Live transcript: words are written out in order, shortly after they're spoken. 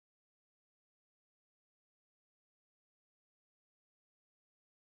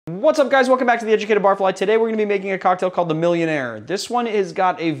What's up, guys? Welcome back to The Educated Barfly. Today we're going to be making a cocktail called the Millionaire. This one has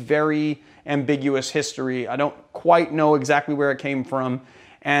got a very ambiguous history. I don't quite know exactly where it came from,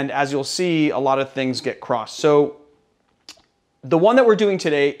 and as you'll see, a lot of things get crossed. So the one that we're doing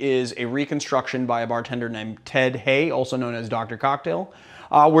today is a reconstruction by a bartender named Ted Haigh, also known as Dr. Cocktail.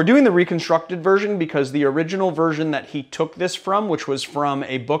 We're doing the reconstructed version because the original version that he took this from, which was from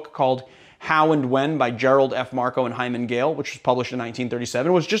a book called How and When by Gerald F. and Hyman Gale, which was published in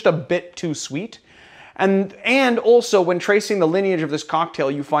 1937, was just a bit too sweet. And also, when tracing the lineage of this cocktail,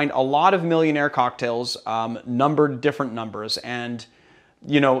 you find a lot of Millionaire cocktails numbered different numbers. And,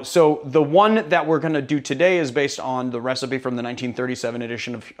 you know, so the one that we're going to do today is based on the recipe from the 1937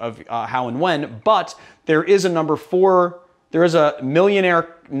 edition of How and When, but there is a number 4. There is a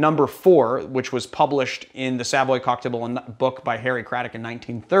Millionaire number 4, which was published in the Savoy cocktail book by Harry Craddock in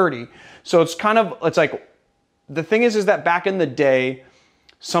 1930. So it's like, the thing is that back in the day,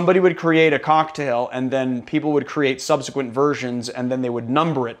 somebody would create a cocktail and then people would create subsequent versions and then they would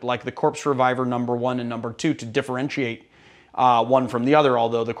number it, like the Corpse Reviver number 1 and number 2 to differentiate one from the other,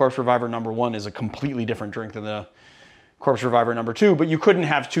 although the Corpse Reviver number 1 is a completely different drink than the Corpse Reviver number 2, but you couldn't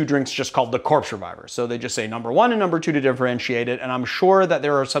have two drinks just called the Corpse Reviver. So they just say number 1 and number 2 to differentiate it, and I'm sure that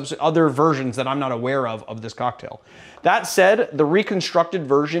there are some other versions that I'm not aware of this cocktail. That said, the reconstructed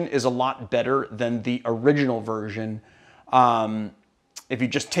version is a lot better than the original version. If you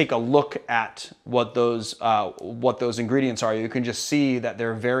just take a look at what those ingredients are, you can just see that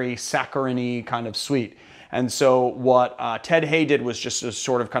they're very saccharine-y, kind of sweet. And so what Ted Haigh did was just to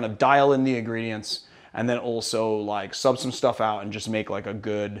sort of kind of dial in the ingredients and then also like sub some stuff out and just make like a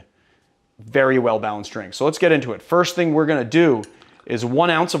good, very well balanced drink. So let's get into it. First thing we're gonna do is 1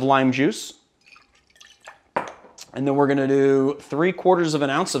 ounce of lime juice. And then we're gonna do 3/4 of an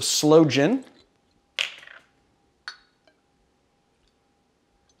ounce of sloe gin.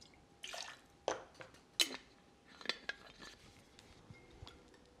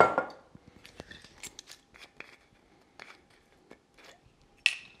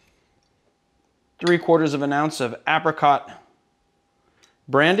 Three-quarters of an ounce of apricot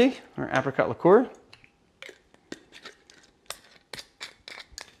brandy or apricot liqueur.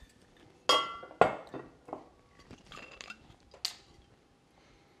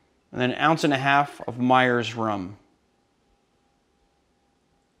 And then 1.5 ounces of Myers rum.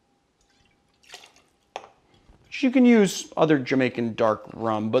 You can use other Jamaican dark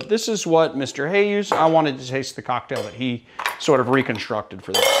rum, but this is what Mr. Haigh used. I wanted to taste the cocktail that he sort of reconstructed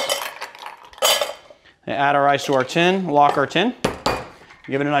for this. Add our ice to our tin, lock our tin,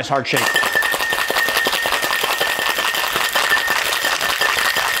 give it a nice hard shake.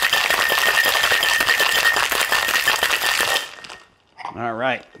 All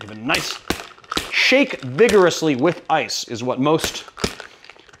right, give it a nice shake vigorously with ice is what most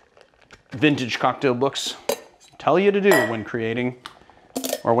vintage cocktail books tell you to do when creating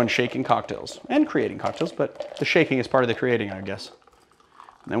or when shaking cocktails and creating cocktails, but the shaking is part of the creating, I guess.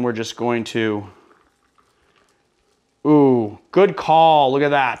 And then we're just going to, ooh, good call. Look at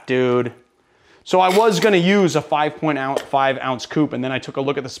that, dude. So I was going to use a 5 ounce coupe, and then I took a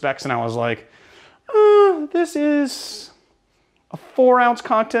look at the specs and I was like, this is a 4 ounce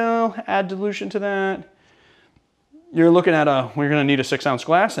cocktail. Add dilution to that. You're looking at we're going to need a 6 ounce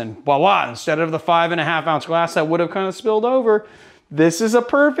glass, and voila, instead of the 5.5 ounce glass that would have kind of spilled over, this is a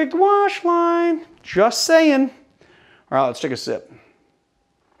perfect wash line. Just saying. All right, let's take a sip.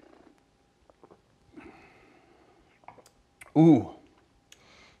 Ooh,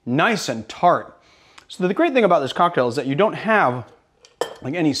 nice and tart. So the great thing about this cocktail is that you don't have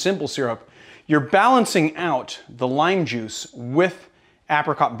like any simple syrup. You're balancing out the lime juice with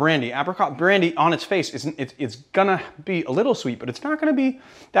apricot brandy. Apricot brandy on its face, it's gonna be a little sweet, but it's not gonna be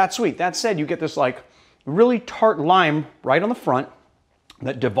that sweet. That said, you get this like really tart lime right on the front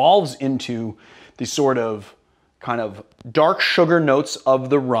that devolves into the sort of kind of dark sugar notes of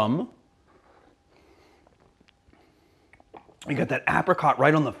the rum. You got that apricot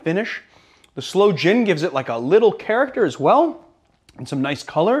right on the finish. The sloe gin gives it like a little character as well, and some nice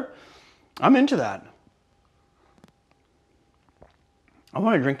color. I'm into that. I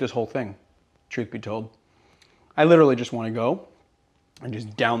want to drink this whole thing, truth be told. I literally just want to go and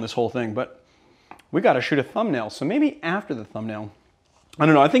just down this whole thing, but we got to shoot a thumbnail, so maybe after the thumbnail. I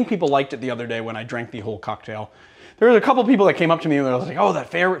don't know, I think people liked it the other day when I drank the whole cocktail. There was a couple people that came up to me and they was like, oh, that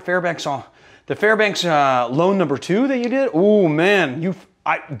Fairbanks song. The Fairbanks loan number 2 that you did? Oh man,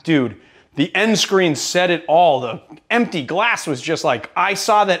 dude, the end screen said it all. The empty glass was just like, I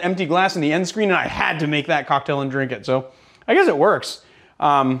saw that empty glass in the end screen and I had to make that cocktail and drink it. So I guess it works.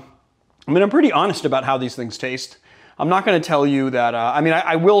 I mean, I'm pretty honest about how these things taste. I'm not going to tell you that, I mean,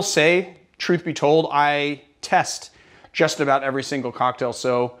 I will say, truth be told, I test just about every single cocktail,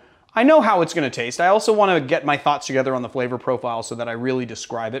 so I know how it's going to taste. I also want to get my thoughts together on the flavor profile so that I really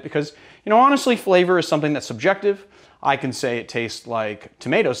describe it because, you know, honestly, flavor is something that's subjective. I can say it tastes like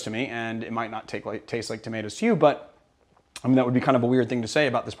tomatoes to me, and it might not taste like tomatoes to you, but I mean, that would be kind of a weird thing to say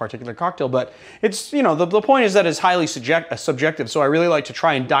about this particular cocktail, but it's, you know, the point is that it's highly subjective, so I really like to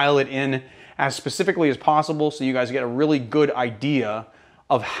try and dial it in as specifically as possible so you guys get a really good idea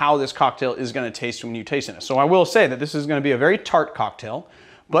of how this cocktail is going to taste when you taste it. So I will say that this is going to be a very tart cocktail,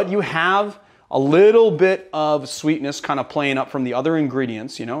 but you have a little bit of sweetness kind of playing up from the other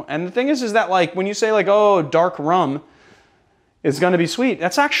ingredients, you know? And the thing is that like, when you say like, oh, dark rum is going to be sweet,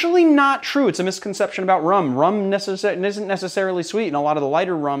 that's actually not true. It's a misconception about rum. Rum isn't necessarily sweet, and a lot of the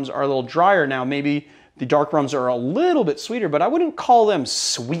lighter rums are a little drier. Now, maybe the dark rums are a little bit sweeter, but I wouldn't call them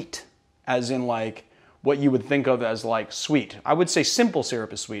sweet, as in like what you would think of as like sweet. I would say simple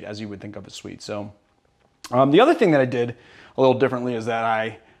syrup is sweet, as you would think of as sweet. So the other thing that I did a little differently is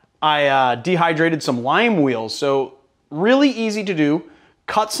that I dehydrated some lime wheels. So really easy to do.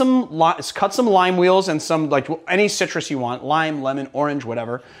 Cut some lime wheels and some, like any citrus you want, lime, lemon, orange,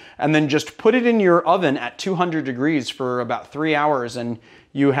 whatever, and then just put it in your oven at 200 degrees for about 3 hours, and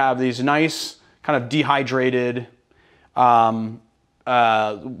you have these nice kind of dehydrated wheels,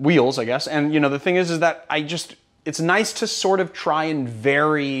 I guess. And you know, the thing is that it's nice to sort of try and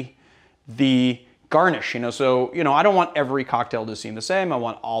vary the garnish, you know. So, you know, I don't want every cocktail to seem the same. I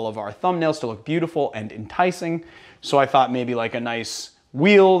want all of our thumbnails to look beautiful and enticing. So I thought maybe like a nice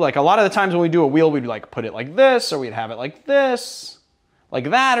wheel, like a lot of the times when we do a wheel, we'd like put it like this, or we'd have it like this, like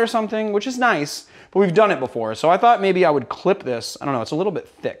that or something, which is nice, but we've done it before. So I thought maybe I would clip this. I don't know, it's a little bit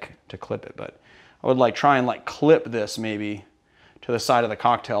thick to clip it, but I would like try and like clip this maybe to the side of the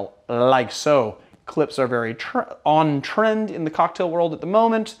cocktail like so. Clips are very on trend in the cocktail world at the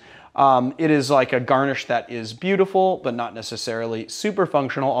moment. It is like a garnish that is beautiful, but not necessarily super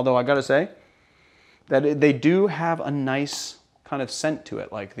functional, although I gotta say that they do have a nice kind of scent to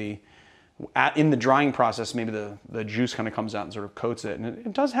it. Like in the drying process, maybe the juice kind of comes out and sort of coats it, and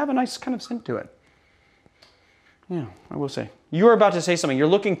it does have a nice kind of scent to it. Yeah, I will say. You were about to say something. You're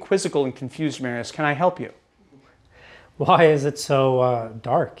looking quizzical and confused, Marius. Can I help you? Why is it so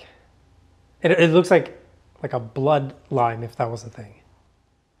dark? It looks like a blood lime, if that was a thing.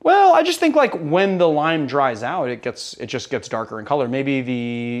 Well, I just think like when the lime dries out, it just gets darker in color.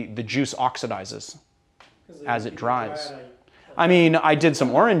 Maybe the juice oxidizes as it dries. I mean, I did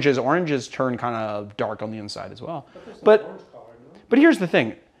some oranges. Oranges turn kind of dark on the inside as well. But here's the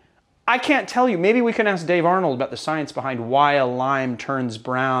thing. I can't tell you. Maybe we can ask Dave Arnold about the science behind why a lime turns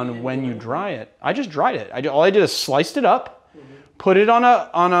brown when you dry it. I just dried it. All I did is sliced it up, put it on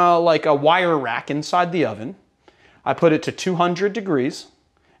a like a wire rack inside the oven. I put it to 200 degrees,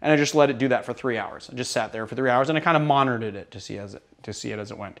 and I just let it do that for 3 hours. I just sat there for 3 hours, and I kind of monitored it to see it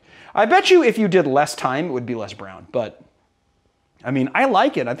as it went. I bet you if you did less time, it would be less brown. But I mean, I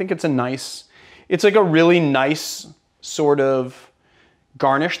like it. I think it's it's like a really nice sort of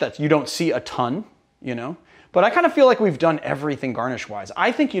garnish that you don't see a ton, you know. But I kind of feel like we've done everything garnish-wise.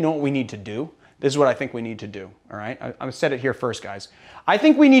 I think you know what we need to do. This is what I think we need to do, all right? I said it here first, guys. I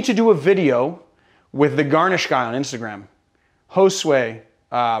think we need to do a video with the garnish guy on Instagram, Josue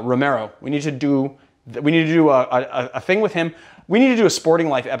Romero. We need to do a thing with him. We need to do a Sporting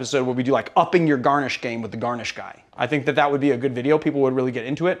Life episode where we do like upping your garnish game with the garnish guy. I think that would be a good video. People would really get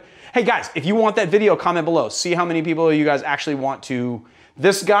into it. Hey guys, if you want that video, comment below. See how many people you guys actually want to.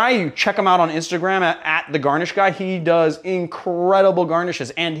 This guy, you check him out on Instagram at the garnish guy. He does incredible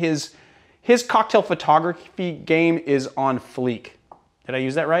garnishes, and his cocktail photography game is on fleek. Did I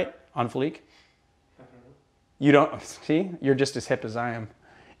use that right? On fleek? You don't see? You're just as hip as I am.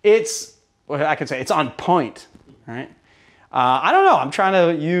 Well, I can say it's on point, right? I don't know. I'm trying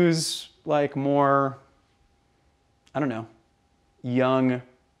to use like more, I don't know, young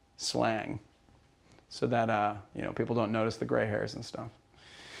slang so that, you know, people don't notice the gray hairs and stuff.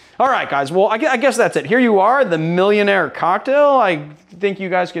 All right, guys. Well, I guess that's it. Here you are, the Millionaire Cocktail. I think you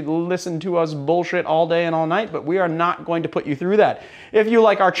guys could listen to us bullshit all day and all night, but we are not going to put you through that. If you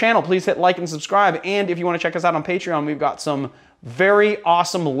like our channel, please hit like and subscribe. And if you want to check us out on Patreon, we've got some very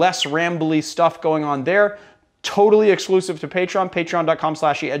awesome, less rambly stuff going on there. Totally exclusive to Patreon,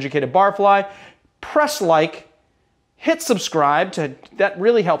 patreon.com/theeducatedbarfly. Press like, hit subscribe, that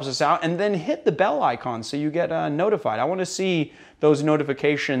really helps us out, and then hit the bell icon so you get notified. I want to see those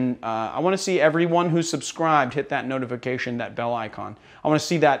notification, I want to see everyone who's subscribed hit that notification, that bell icon. I want to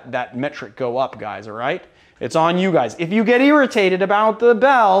see that metric go up, guys, all right? It's on you guys. If you get irritated about the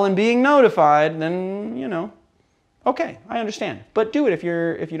bell and being notified, then, you know, Okay, I understand. But do it if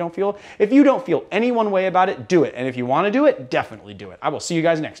you don't feel any one way about it, do it. And if you want to do it, definitely do it. I will see you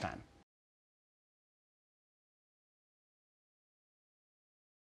guys next time.